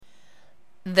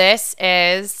This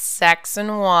is Sex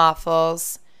and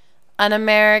Waffles, an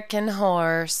American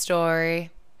horror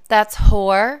story. That's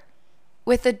whore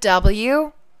with a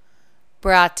W,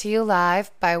 brought to you live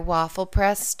by Waffle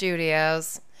Press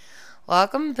Studios.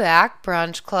 Welcome back,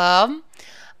 Brunch Club.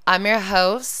 I'm your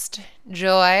host,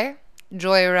 Joyride,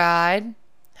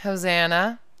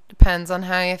 Hosanna. Depends on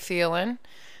how you're feeling.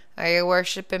 Are you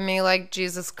worshiping me like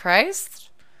Jesus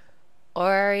Christ?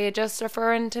 Or are you just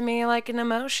referring to me like an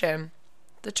emotion?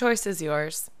 The choice is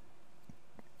yours.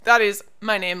 That is,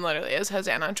 my name literally is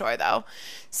Hosanna Joy, though.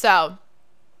 So,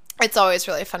 it's always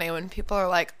really funny when people are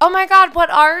like, oh my God, what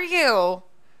are you?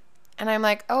 And I'm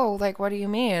like, oh, like, what do you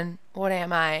mean? What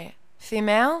am I?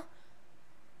 Female?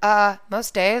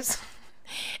 Most days.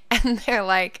 And they're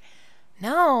like,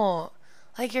 no,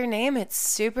 like your name, it's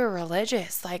super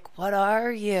religious. Like, what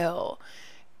are you?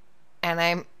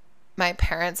 And my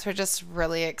parents were just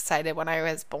really excited when I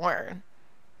was born.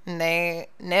 And they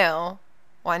knew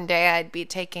one day I'd be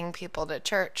taking people to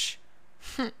church.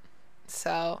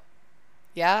 So,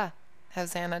 yeah,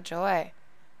 Hosanna Joy.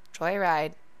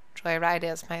 Joyride. Joyride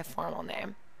is my formal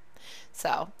name.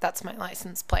 So, that's my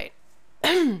license plate.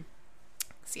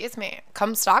 Excuse me.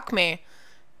 Come stalk me.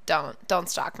 Don't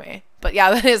stalk me. But yeah,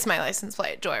 that is my license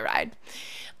plate. Joyride.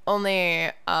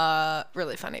 Only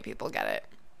really funny people get it.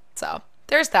 So,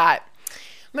 there's that.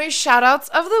 My shout outs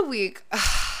of the week.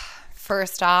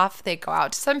 First off, they go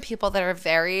out to some people that are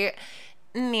very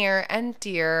near and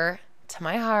dear to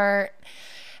my heart.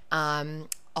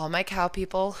 All my cow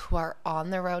people who are on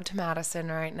the road to Madison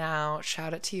right now,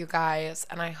 shout out to you guys,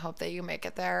 and I hope that you make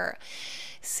it there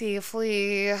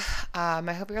safely.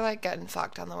 I hope you're like getting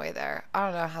fucked on the way there. I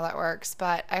don't know how that works,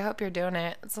 but I hope you're doing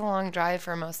it. It's a long drive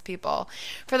for most people.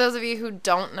 For those of you who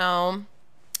don't know,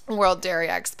 World Dairy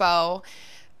Expo,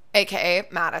 aka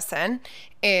Madison,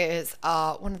 is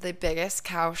one of the biggest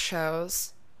cow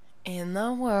shows in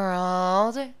the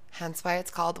world, hence why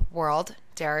it's called World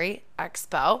Dairy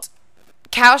Expo.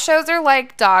 Cow shows are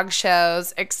like dog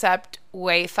shows, except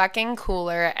way fucking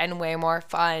cooler and way more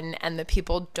fun, and the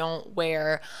people don't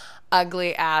wear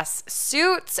ugly ass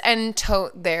suits and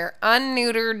tote their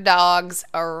unneutered dogs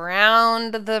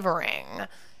around the ring.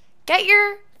 Get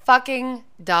your fucking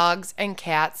dogs and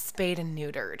cats spayed and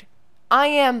neutered. I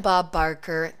am Bob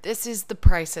Barker. This is The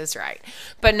Price is Right.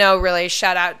 But no, really,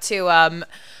 shout out to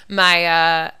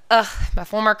my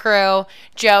former crew,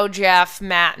 Joe, Jeff,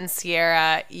 Matt, and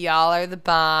Sierra. Y'all are the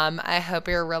bomb. I hope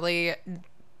you're really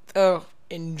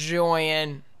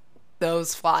enjoying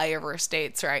those flyover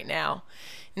states right now.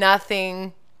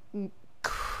 Nothing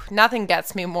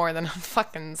gets me more than a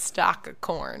fucking stalk of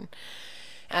corn.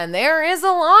 And there is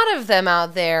a lot of them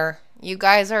out there. You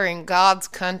guys are in God's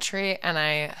country, and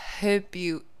I hope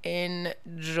you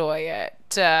enjoy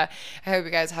it. I hope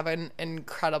you guys have an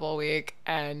incredible week,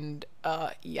 and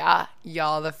yeah,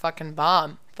 y'all the fucking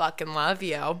bomb. Fucking love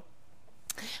you.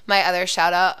 My other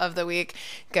shout out of the week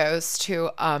goes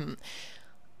to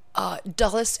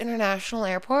Dulles International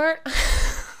Airport.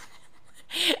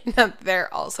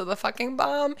 They're also the fucking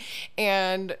bomb,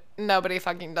 and nobody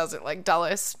fucking does it like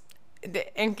Dulles.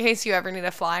 In case you ever need to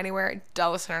fly anywhere,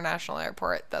 Dulles International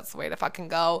Airport, that's the way to fucking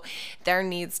go. There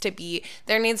needs to be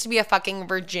a fucking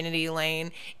virginity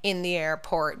lane in the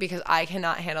airport, because I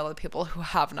cannot handle the people who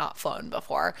have not flown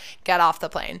before. Get off the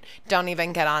plane. Don't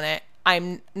even get on it.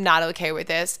 I'm not okay with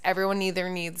this. Everyone either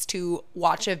needs to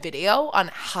watch a video on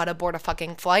how to board a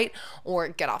fucking flight or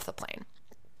get off the plane.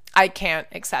 I can't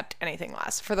accept anything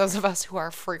less. For those of us who are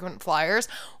frequent flyers,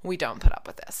 we don't put up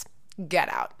with this.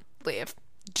 Get out. Leave.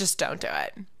 Just don't do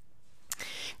it.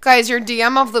 Guys, your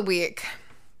DM of the week.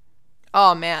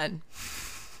 Oh, man.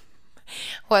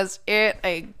 Was it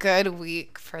a good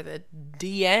week for the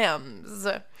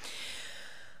DMs?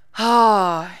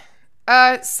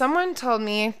 Someone told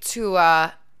me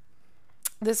to,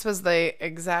 this was the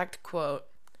exact quote.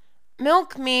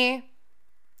 Milk me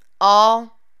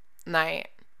all night.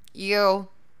 You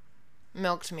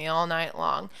milked me all night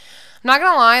long. I'm not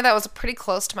gonna lie, that was pretty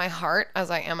close to my heart, as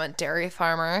I am a dairy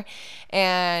farmer.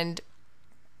 And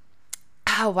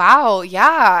oh wow,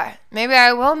 yeah, maybe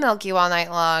I will milk you all night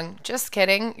long. Just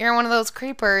kidding. You're one of those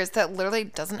creepers that literally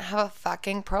doesn't have a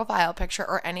fucking profile picture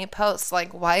or any posts.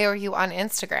 Like, why are you on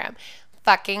Instagram?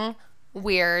 Fucking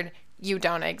weird. You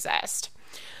don't exist.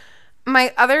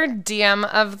 My other DM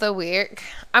of the week,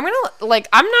 I'm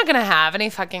not gonna have any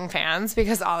fucking fans,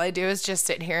 because all I do is just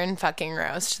sit here and fucking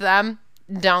roast them.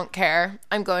 Don't care.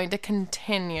 I'm going to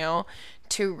continue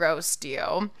to roast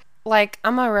you. Like,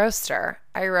 I'm a roaster.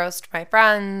 I roast my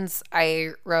friends. I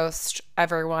roast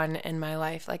everyone in my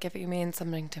life. Like, if you mean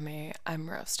something to me, I'm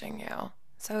roasting you.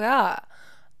 So, yeah.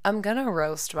 I'm gonna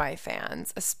roast my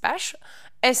fans,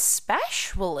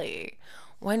 especially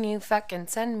when you fucking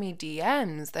send me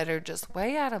DMs that are just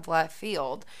way out of left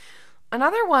field.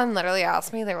 Another one literally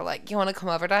asked me, they were like, "You want to come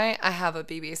over tonight? I have a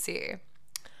BBC."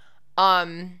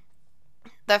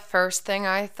 The first thing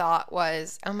I thought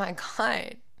was, oh my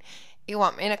God, you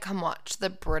want me to come watch the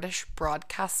British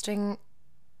Broadcasting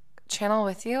Channel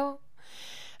with you?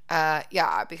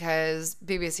 Yeah, because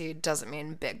BBC doesn't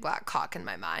mean big black cock in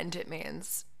my mind. It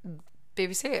means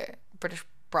BBC, British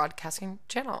Broadcasting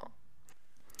Channel.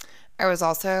 I was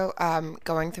also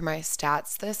going through my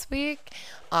stats this week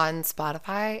on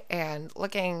Spotify and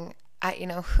looking at,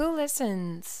 who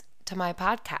listens to my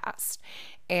podcast.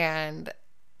 And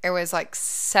it was like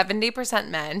 70%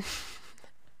 men.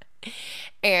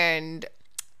 And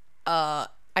I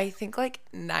think like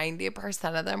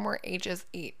 90% of them were ages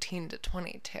 18 to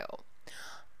 22.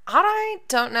 I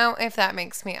don't know if that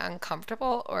makes me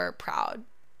uncomfortable or proud,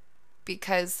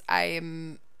 because I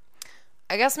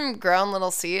guess I'm growing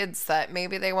little seeds that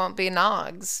maybe they won't be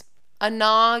nogs. A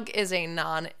nog is a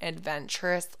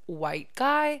non-adventurous white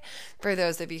guy, for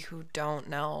those of you who don't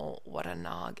know what a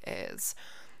nog is.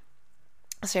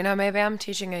 So, maybe I'm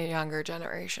teaching a younger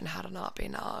generation how to not be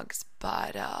nogs.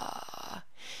 But,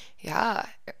 yeah,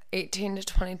 18 to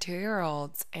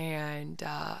 22-year-olds and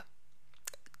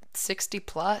 60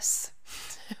 plus.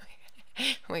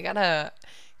 We got a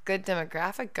good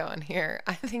demographic going here.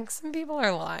 I think some people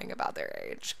are lying about their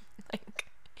age. Like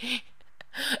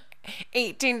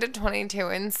 18 to 22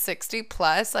 and 60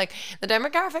 plus. Like, the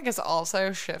demographic has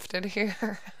also shifted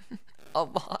here a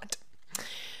lot.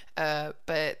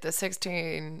 But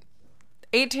the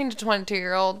 18 to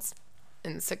 22-year-olds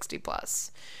and 60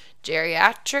 plus.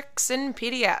 Geriatrics and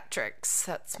pediatrics.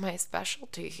 That's my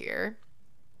specialty here.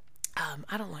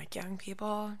 I don't like young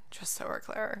people, just so we're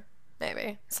clear.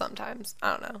 Maybe. Sometimes.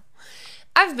 I don't know.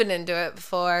 I've been into it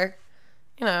before.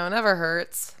 Never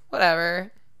hurts.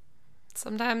 Whatever.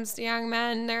 Sometimes young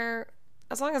men,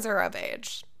 as long as they're of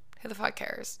age. Who the fuck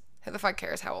cares? Who the fuck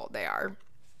cares how old they are?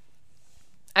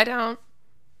 I don't.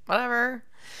 Whatever.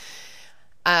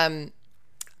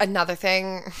 Another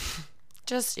thing,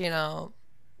 just,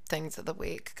 things of the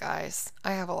week, guys.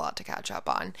 I have a lot to catch up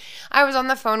on. I was on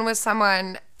the phone with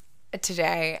someone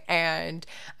today and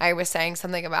I was saying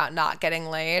something about not getting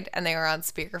laid, and they were on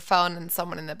speakerphone, and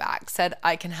someone in the back said,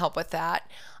 "I can help with that."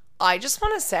 I just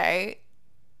want to say,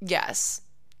 yes,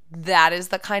 that is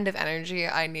the kind of energy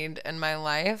I need in my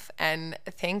life, and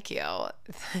thank you.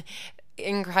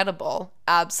 Incredible.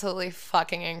 Absolutely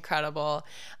fucking incredible.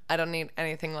 I don't need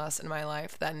anything less in my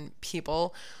life than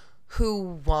people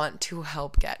who want to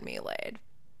help get me laid.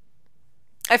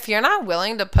 If you're not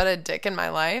willing to put a dick in my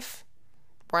life,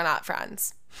 we're not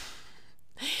friends.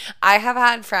 I have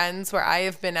had friends where I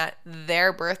have been at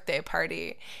their birthday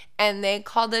party and they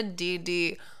called a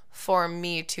DD for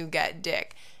me to get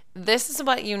dick. This is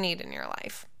what you need in your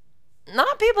life.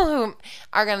 Not people who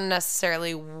are going to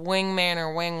necessarily wingman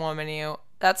or wingwoman you.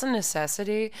 That's a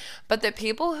necessity. But the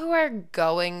people who are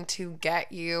going to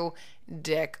get you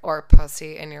dick or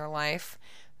pussy in your life,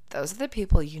 those are the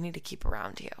people you need to keep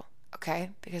around you.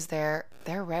 Okay? Because they're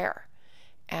rare.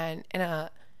 And in a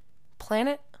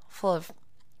planet full of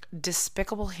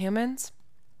despicable humans,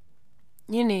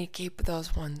 you need to keep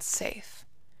those ones safe.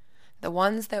 The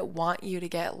ones that want you to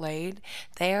get laid,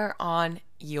 they are on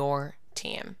your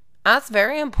team. That's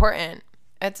very important.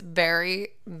 It's very,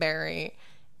 very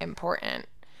important.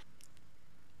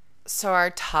 So our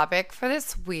topic for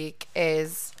this week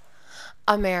is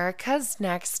America's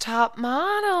Next Top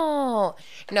Model.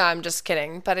 No, I'm just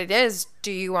kidding. But it is,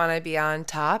 do you want to be on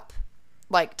top?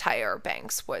 Like Tyra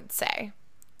Banks would say.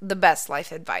 The best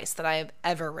life advice that I have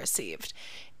ever received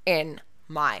in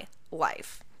my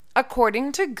life.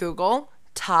 According to Google,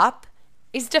 top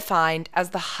is defined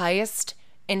as the highest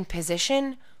in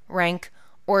position, rank,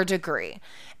 or degree.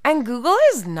 And Google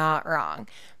is not wrong.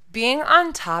 Being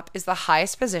on top is the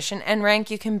highest position and rank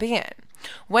you can be in.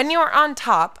 When you're on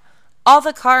top, all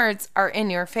the cards are in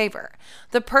your favor.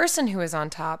 The person who is on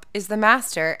top is the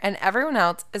master, and everyone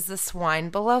else is the swine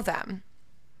below them.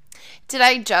 Did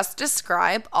I just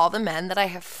describe all the men that I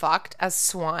have fucked as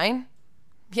swine?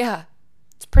 Yeah,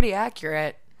 it's pretty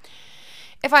accurate.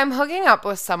 If I'm hooking up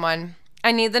with someone,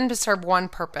 I need them to serve one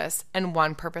purpose and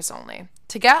one purpose only: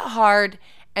 to get hard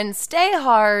and stay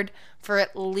hard for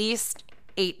at least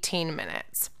 18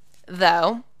 minutes.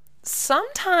 Though,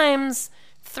 sometimes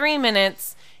 3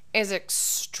 minutes is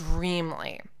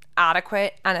extremely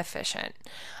adequate and efficient.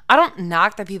 I don't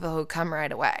knock the people who come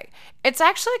right away. It's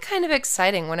actually kind of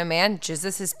exciting when a man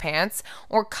jizzes his pants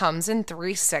or comes in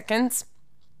 3 seconds.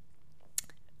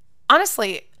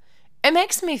 Honestly, It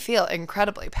makes me feel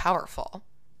incredibly powerful.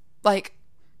 Like,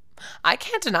 I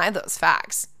can't deny those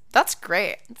facts. That's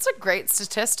great. It's a great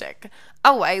statistic.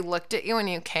 Oh, I looked at you when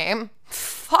you came?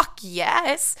 Fuck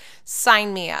yes.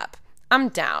 Sign me up. I'm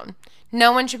down.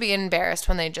 No one should be embarrassed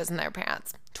when they jizz in their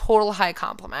pants. Total high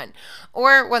compliment.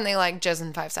 Or when they like jizz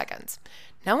in 5 seconds.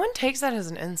 No one takes that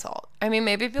as an insult. I mean,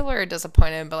 maybe people are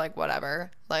disappointed, but like,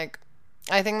 whatever. Like,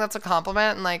 I think that's a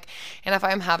compliment. And if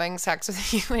I'm having sex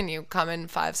with you and you come in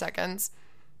 5 seconds,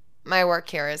 my work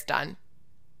here is done.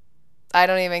 I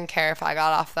don't even care if I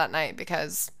got off that night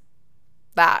because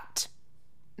that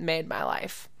made my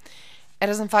life. It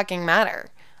doesn't fucking matter.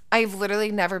 I've literally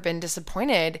never been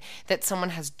disappointed that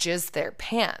someone has jizzed their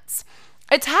pants.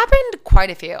 It's happened quite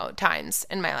a few times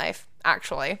in my life,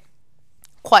 actually.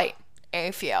 Quite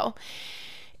a few.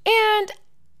 And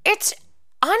it's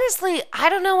honestly, I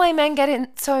don't know why men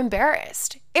get so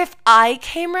embarrassed. If I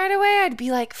came right away, I'd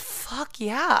be like, fuck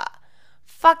yeah.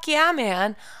 Fuck yeah,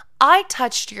 man. I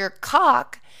touched your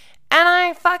cock and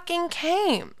I fucking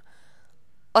came.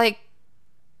 Like,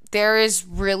 there is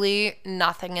really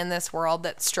nothing in this world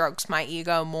that strokes my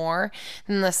ego more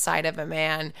than the sight of a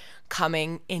man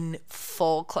coming in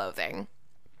full clothing.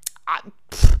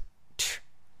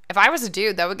 If I was a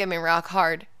dude, that would get me rock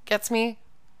hard. Gets me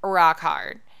rock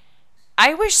hard.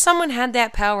 I wish someone had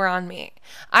that power on me.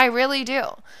 I really do.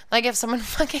 Like, if someone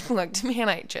fucking looked at me and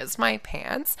I jizzed my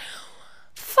pants,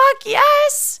 fuck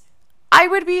yes. I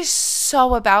would be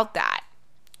so about that.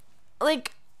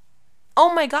 Like,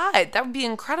 oh my God, that would be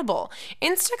incredible.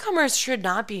 Instacummers should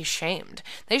not be shamed.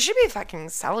 They should be fucking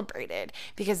celebrated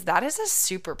because that is a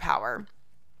superpower.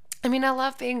 I mean, I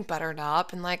love being buttered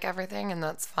up and like everything, and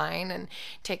that's fine. And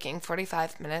taking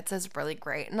 45 minutes is really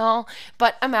great and all.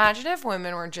 But imagine if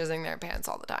women were jizzing their pants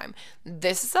all the time.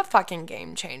 This is a fucking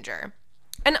game changer.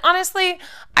 And honestly,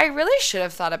 I really should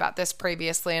have thought about this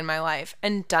previously in my life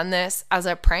and done this as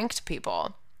a prank to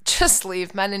people. Just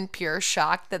leave men in pure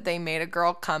shock that they made a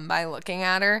girl come by looking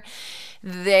at her.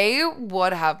 They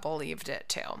would have believed it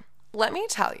too. Let me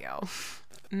tell you,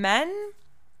 men,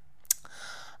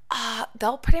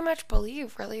 they'll pretty much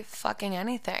believe really fucking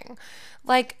anything.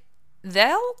 Like,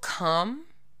 they'll come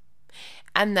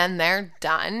and then they're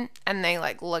done and they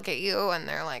like look at you and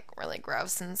they're like really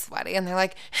gross and sweaty and they're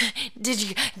like, did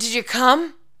you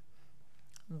come?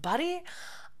 Buddy,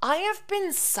 I have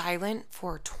been silent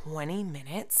for 20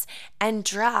 minutes and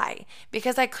dry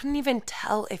because I couldn't even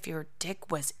tell if your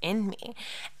dick was in me.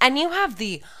 And you have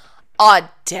the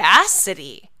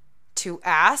audacity to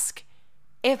ask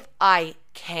if I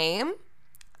came?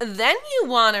 Then you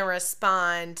want to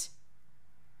respond,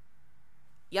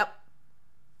 yep,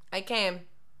 I came.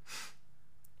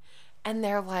 And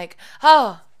they're like,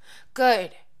 oh,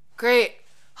 good, great.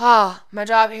 Oh, my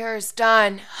job here is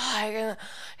done. Oh, I can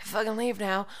fucking leave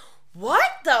now.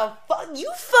 What the fuck?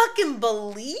 You fucking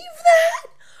believe that?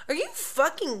 Are you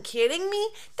fucking kidding me?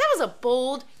 That was a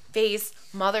bold-faced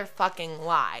motherfucking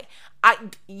lie.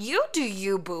 You do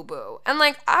you, boo-boo. And,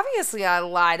 like, obviously I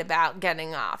lied about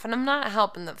getting off, and I'm not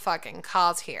helping the fucking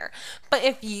cause here. But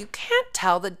if you can't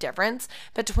tell the difference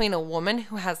between a woman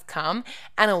who has come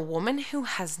and a woman who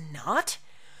has not,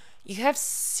 you have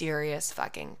serious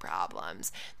fucking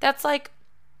problems. That's like,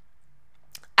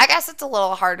 I guess it's a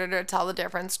little harder to tell the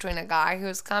difference between a guy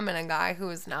who's come and a guy who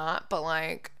is not, but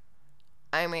like,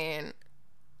 I mean,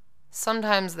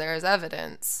 sometimes there's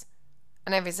evidence.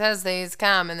 And if he says that he's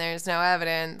come and there's no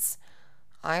evidence,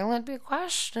 I would be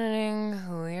questioning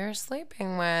who you're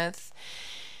sleeping with.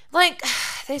 Like,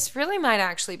 this really might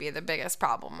actually be the biggest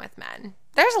problem with men.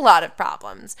 There's a lot of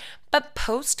problems, but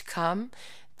post-cum,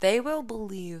 they will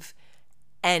believe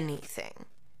anything.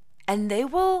 And they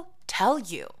will tell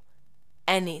you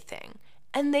anything.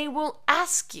 And they will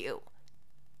ask you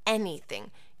anything.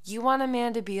 You want a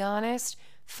man to be honest?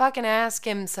 Fucking ask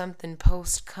him something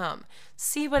post-cum.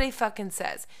 See what he fucking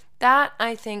says. That,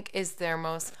 I think, is their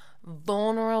most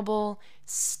vulnerable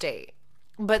state.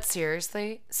 But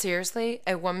seriously,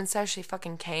 a woman says she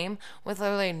fucking came with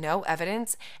literally no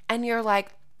evidence, and you're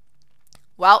like,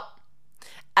 well,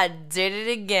 I did it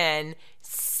again.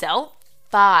 Self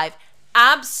 5.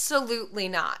 Absolutely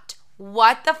not.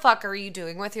 What the fuck are you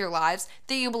doing with your lives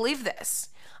that you believe this?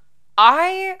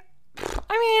 I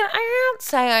mean, I don't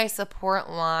say I support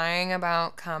lying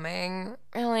about coming.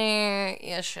 Really,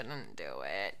 you shouldn't do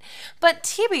it. But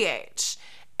TBH,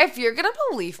 if you're gonna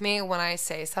believe me when I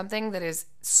say something that is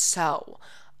so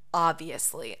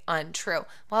obviously untrue,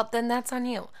 well, then that's on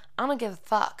you. I don't give a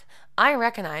fuck. I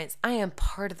recognize I am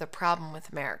part of the problem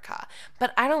with America,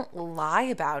 but I don't lie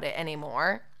about it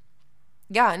anymore.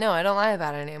 Yeah, no, I don't lie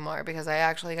about it anymore because I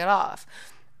actually got off.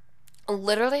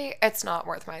 Literally, it's not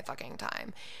worth my fucking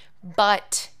time.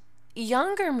 But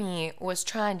younger me was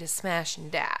trying to smash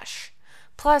and dash.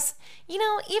 Plus,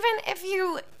 even if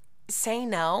you say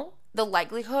no, the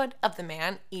likelihood of the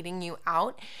man eating you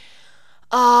out,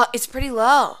 it's pretty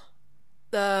low.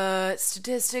 The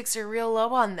statistics are real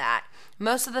low on that.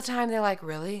 Most of the time, they're like,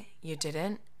 really? You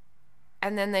didn't?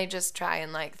 And then they just try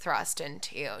and like thrust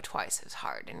into you twice as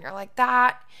hard. And you're like,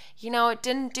 it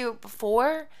didn't do it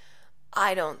before.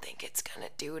 I don't think it's gonna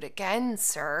do it again,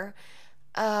 sir.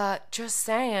 Just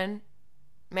saying.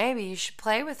 Maybe you should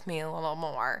play with me a little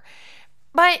more.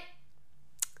 But,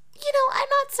 I'm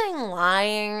not saying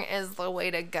lying is the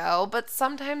way to go, but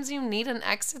sometimes you need an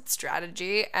exit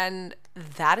strategy, and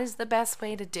that is the best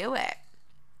way to do it.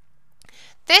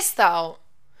 This, though,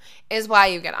 is why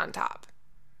you get on top.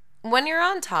 When you're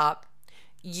on top,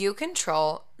 you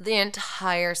control the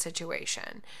entire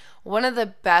situation. One of the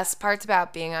best parts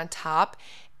about being on top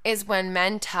is when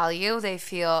men tell you they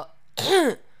feel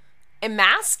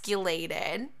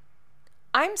emasculated.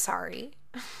 I'm sorry.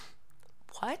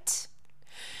 What?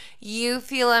 You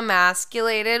feel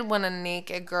emasculated when a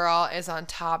naked girl is on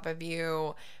top of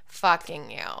you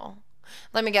fucking you.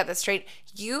 Let me get this straight.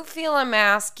 You feel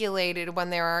emasculated when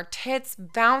there are tits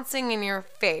bouncing in your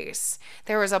face,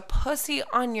 there is a pussy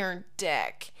on your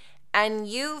dick, and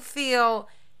you feel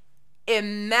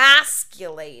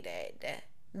emasculated.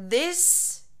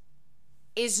 This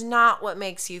is not what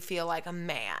makes you feel like a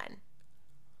man.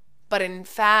 But in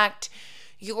fact,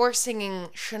 you're singing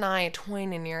Shania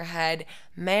Twain in your head,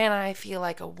 man, I feel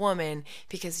like a woman,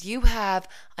 because you have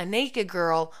a naked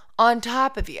girl on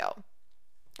top of you.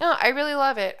 No, I really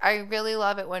love it. I really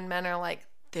love it when men are like,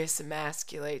 this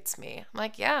emasculates me. I'm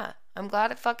like, yeah, I'm glad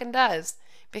it fucking does.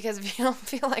 Because if you don't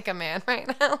feel like a man right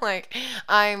now, like,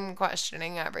 I'm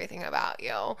questioning everything about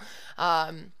you.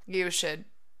 You should,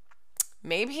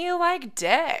 maybe you like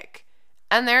dick.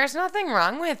 And there's nothing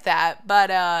wrong with that.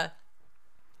 But,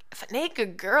 if a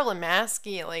naked girl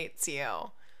emasculates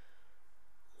you,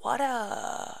 what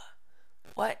are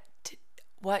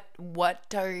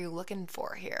you looking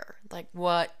for here? Like,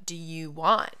 what do you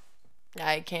want?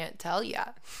 I can't tell you.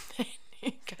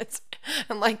 Because,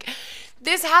 like,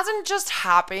 this hasn't just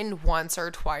happened once or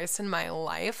twice in my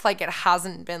life. Like, it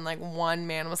hasn't been like one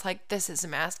man was like, this is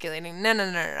emasculating.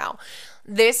 No.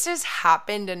 This has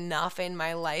happened enough in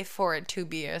my life for it to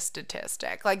be a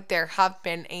statistic. Like, there have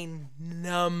been a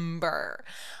number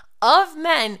of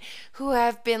men who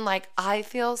have been like, I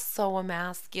feel so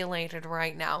emasculated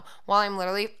right now, while I'm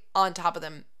literally on top of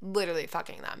them, literally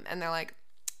fucking them. And they're like,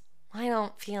 I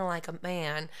don't feel like a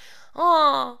man.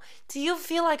 Oh, do you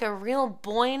feel like a real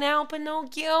boy now,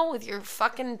 Pinocchio, with your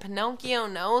fucking Pinocchio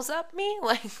nose up me?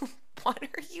 Like, what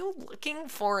are you looking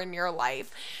for in your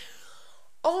life?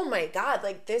 Oh my God,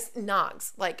 like this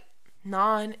Nogs, like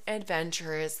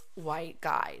non-adventurous white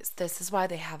guys. This is why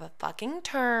they have a fucking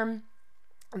term.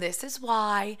 This is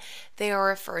why they are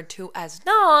referred to as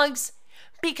Nogs,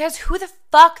 because who the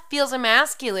fuck feels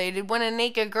emasculated when a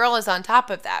naked girl is on top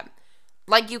of them?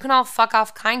 Like, you can all fuck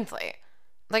off kindly.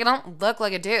 Like, I don't look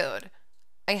like a dude.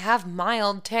 I have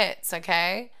mild tits,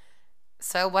 okay?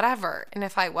 So whatever. And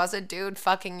if I was a dude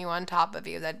fucking you on top of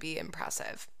you, that'd be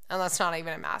impressive. And that's not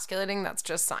even emasculating. That's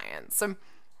just science. So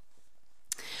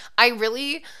I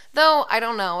really, though, I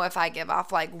don't know if I give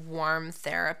off like warm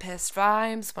therapist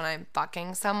vibes when I'm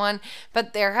fucking someone,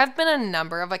 but there have been a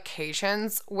number of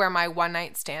occasions where my one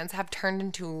night stands have turned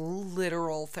into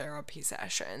literal therapy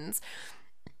sessions.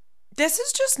 This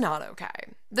is just not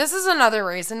okay. This is another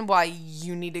reason why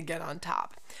you need to get on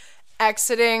top.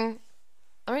 Exiting.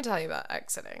 Let me tell you about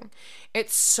exiting.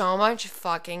 It's so much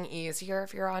fucking easier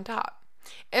if you're on top.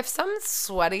 If some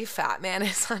sweaty fat man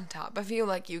is on top of you,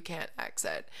 like, you can't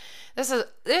exit. This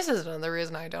is another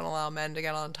reason I don't allow men to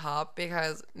get on top,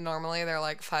 because normally they're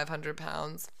like 500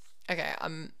 pounds. Okay,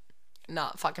 I'm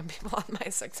not fucking people on my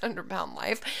 600-pound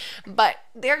life, but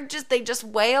they just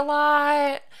weigh a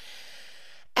lot.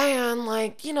 And,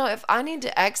 like, you know, if I need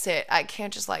to exit, I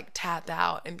can't just, like, tap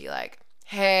out and be like,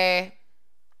 hey,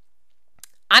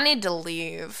 I need to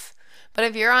leave. But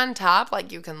if you're on top,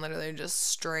 like, you can literally just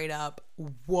straight up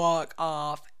walk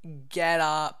off, get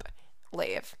up,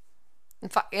 leave.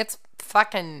 It's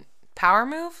fucking power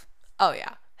move? Oh,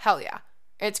 yeah. Hell yeah.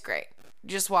 It's great.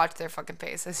 Just watch their fucking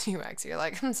face as you exit. You're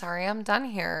like, I'm sorry, I'm done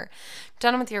here. I'm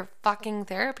done with your fucking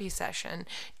therapy session.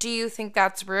 Do you think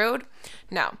that's rude?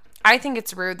 No. I think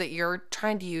it's rude that you're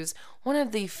trying to use one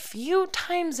of the few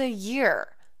times a year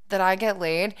that I get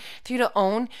laid for you to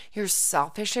own your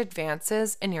selfish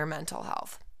advances in your mental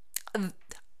health.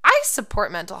 I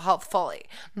support mental health fully,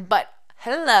 but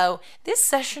Hello, this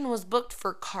session was booked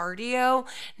for cardio,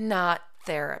 not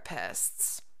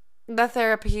therapists. The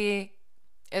therapy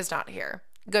is not here.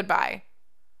 Goodbye.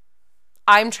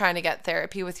 I'm trying to get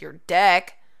therapy with your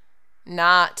dick,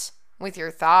 not with your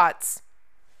thoughts.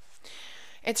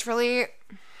 It's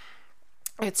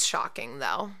shocking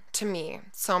though, to me.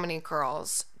 So many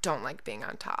girls don't like being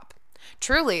on top.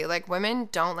 Truly, like women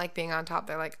don't like being on top.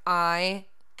 They're like, I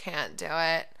can't do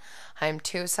it. I'm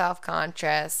too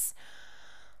self-conscious.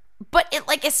 But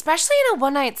especially in a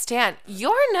one night stand,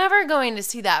 you're never going to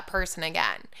see that person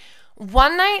again.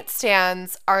 One night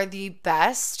stands are the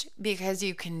best because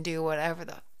you can do whatever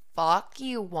the fuck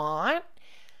you want.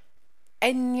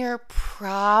 And you're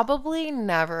probably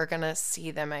never going to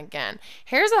see them again.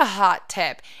 Here's a hot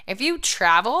tip. If you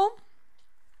travel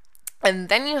and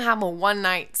then you have a one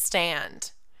night stand,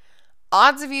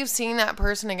 odds of you seeing that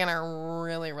person again are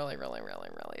really, really, really, really,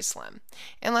 really slim.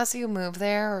 Unless you move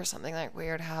there or something like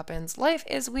weird happens. Life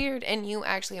is weird and you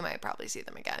actually might probably see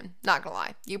them again. Not gonna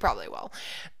lie. You probably will.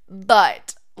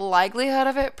 But likelihood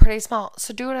of it, pretty small.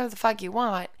 So do whatever the fuck you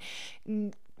want.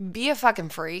 Be a fucking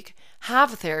freak.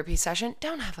 Have a therapy session.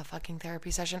 Don't have a fucking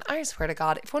therapy session. I swear to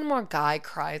God, if one more guy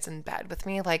cries in bed with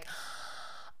me,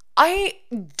 I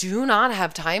do not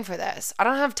have time for this. I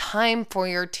don't have time for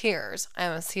your tears.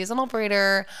 I'm a seasonal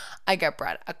breeder. I get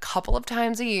bred a couple of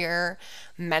times a year.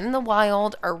 Men in the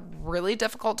wild are really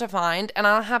difficult to find, and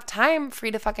I don't have time for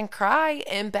you to fucking cry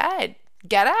in bed.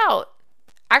 Get out.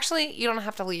 Actually, you don't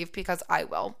have to leave because I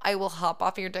will. I will hop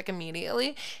off your dick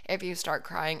immediately if you start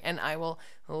crying, and I will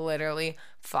literally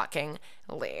fucking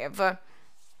leave.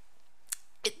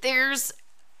 There's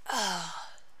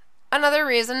another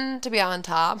reason to be on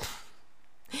top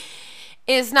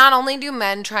is not only do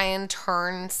men try and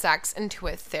turn sex into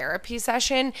a therapy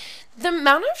session, the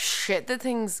amount of shit that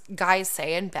things guys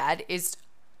say in bed is,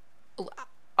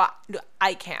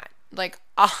 I can't.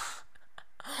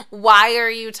 Why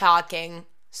are you talking?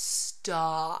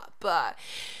 Stop.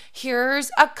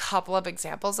 Here's a couple of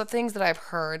examples of things that I've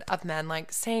heard of men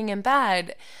saying in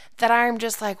bed that I'm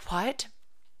just like, what?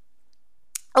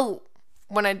 Oh,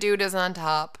 when a dude is on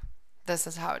top, this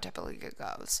is how it typically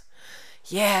goes.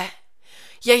 Yeah,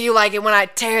 you like it when I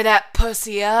tear that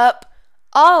pussy up?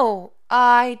 Oh,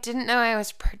 I didn't know I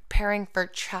was preparing for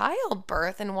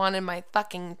childbirth and wanted my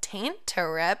fucking taint to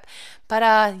rip.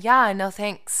 But yeah, no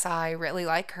thanks. I really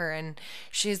like her and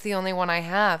she's the only one I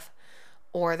have.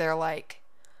 Or they're like,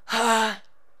 how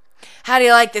do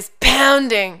you like this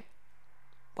pounding?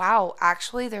 Wow,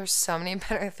 actually, there's so many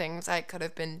better things I could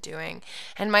have been doing.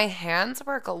 And my hands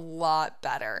work a lot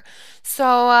better.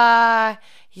 So,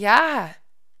 yeah.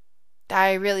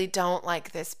 I really don't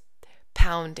like this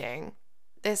pounding.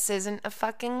 This isn't a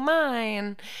fucking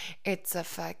mine. It's a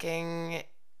fucking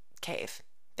cave.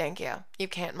 Thank you. You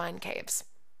can't mine caves.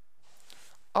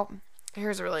 Oh,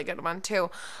 here's a really good one,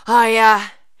 too. Oh, yeah.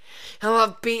 I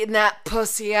love beating that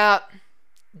pussy up.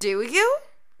 Do you?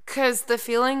 Because the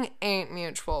feeling ain't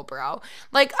mutual, bro.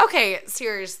 Okay,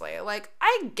 seriously.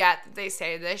 I get that they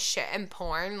say this shit in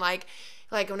porn.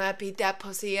 When I beat that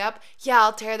pussy up, yeah,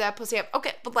 I'll tear that pussy up.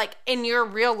 Okay, but in your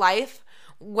real life,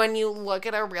 when you look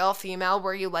at a real female,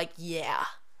 where you yeah,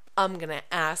 I'm gonna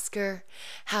ask her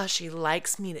how she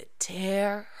likes me to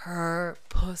tear her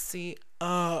pussy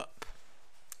up.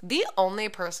 The only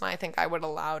person I think I would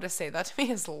allow to say that to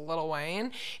me is Lil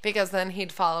Wayne, because then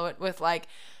he'd follow it with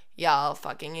yeah, I'll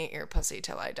fucking eat your pussy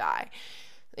till I die.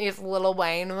 If Lil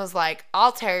Wayne was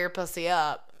I'll tear your pussy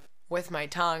up with my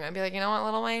tongue, I'd be like, you know what,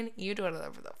 Lil Wayne? You do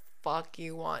whatever the fuck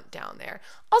you want down there.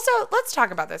 Also, let's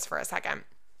talk about this for a second.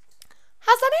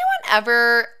 Has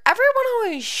anyone everyone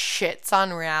always shits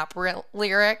on rap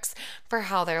lyrics for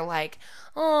how they're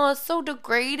oh, it's so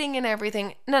degrading and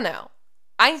everything. No.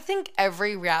 I think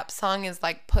every rap song is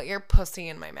put your pussy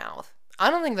in my mouth. I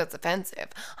don't think that's offensive.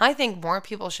 I think more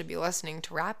people should be listening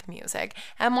to rap music,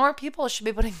 and more people should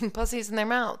be putting pussies in their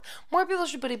mouth. More people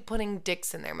should be putting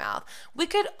dicks in their mouth. We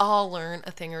could all learn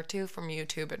a thing or two from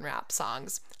YouTube and rap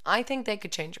songs. I think they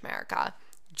could change America.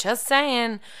 Just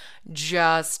saying.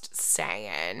 Just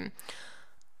saying.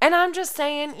 And I'm just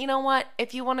saying, you know what?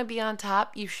 If you want to be on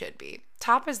top, you should be.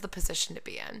 Top is the position to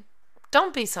be in.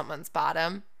 Don't be someone's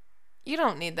bottom. You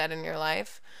don't need that in your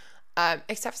life.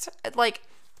 Except,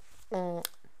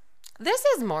 this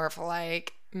is more for,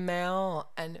 male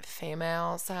and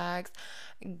female sex.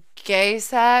 Gay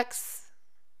sex,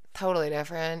 totally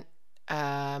different.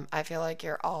 I feel like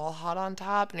you're all hot on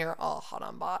top and you're all hot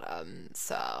on bottom.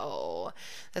 So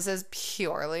this is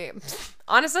purely,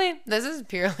 honestly, this is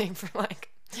purely for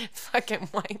fucking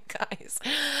white guys.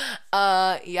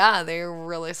 Yeah, they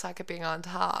really suck at being on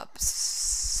top.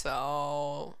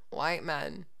 So, white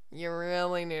men, you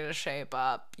really need to shape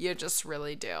up. You just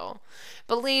really do.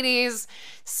 But ladies,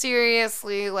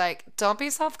 seriously, like, don't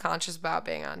be self-conscious about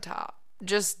being on top.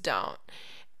 Just don't.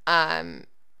 Um,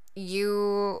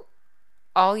 you,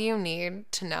 all you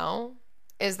need to know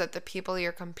is that the people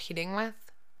you're competing with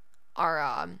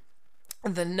are,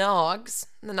 the nogs,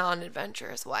 the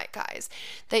non-adventurous white guys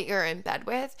that you're in bed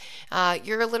with.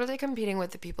 You're literally competing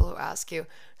with the people who ask you,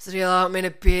 so do you want me to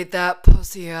beat that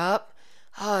pussy up?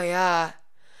 Oh yeah.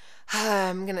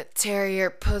 I'm gonna tear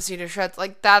your pussy to shreds.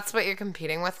 Like, that's what you're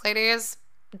competing with, ladies.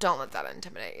 Don't let that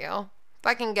intimidate you.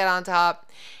 Fucking get on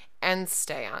top and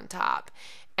stay on top.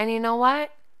 And you know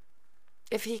what?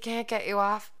 If he can't get you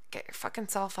off, get your fucking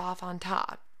self off on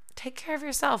top. Take care of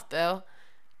yourself, boo.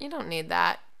 You don't need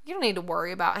that. You don't need to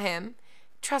worry about him.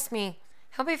 Trust me,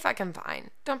 he'll be fucking fine.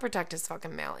 Don't protect his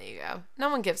fucking male ego. No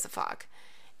one gives a fuck.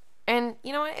 And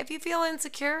you know what? If you feel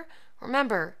insecure,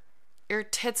 remember, your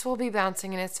tits will be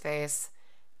bouncing in his face.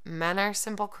 Men are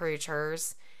simple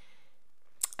creatures,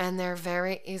 and they're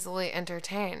very easily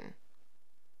entertained.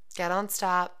 Get on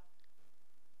top.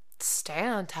 Stay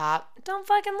on top. Don't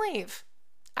fucking leave.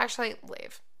 Actually,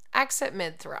 leave. Exit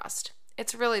mid-thrust.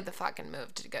 It's really the fucking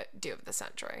move to do of the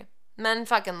century. Men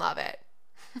fucking love it.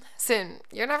 Listen,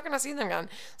 you're never gonna see them again,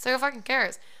 so who fucking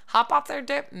cares? Hop off their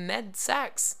dip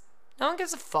mid-sex. No one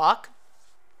gives a fuck.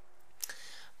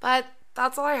 But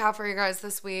that's all I have for you guys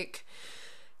this week.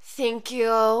 Thank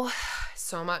you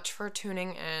so much for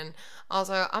tuning in.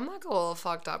 Also, I'm like a little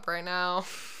fucked up right now.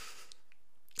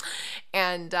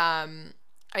 And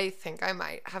I think I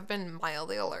might have been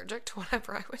mildly allergic to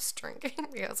whatever I was drinking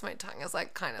because my tongue is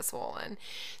like kind of swollen.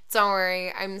 Don't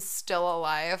worry, I'm still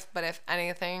alive, but if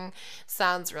anything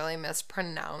sounds really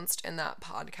mispronounced in that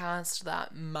podcast,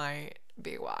 that might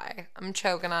be why. I'm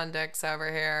choking on dicks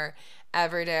over here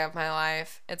every day of my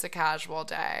life. It's a casual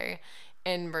day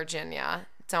in Virginia.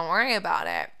 Don't worry about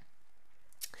it.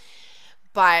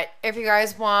 But if you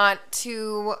guys want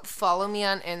to follow me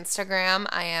on Instagram,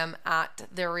 I am at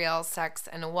The Real Sex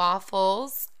and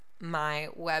Waffles. My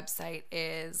website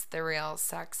is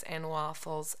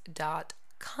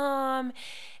therealsexandwaffles.com.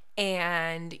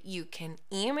 And you can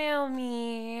email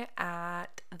me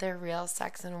at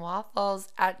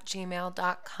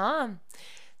therealsexandwaffles@gmail.com.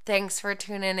 Thanks for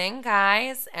tuning in,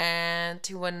 guys, and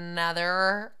to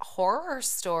another horror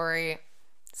story.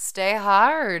 Stay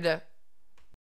hard.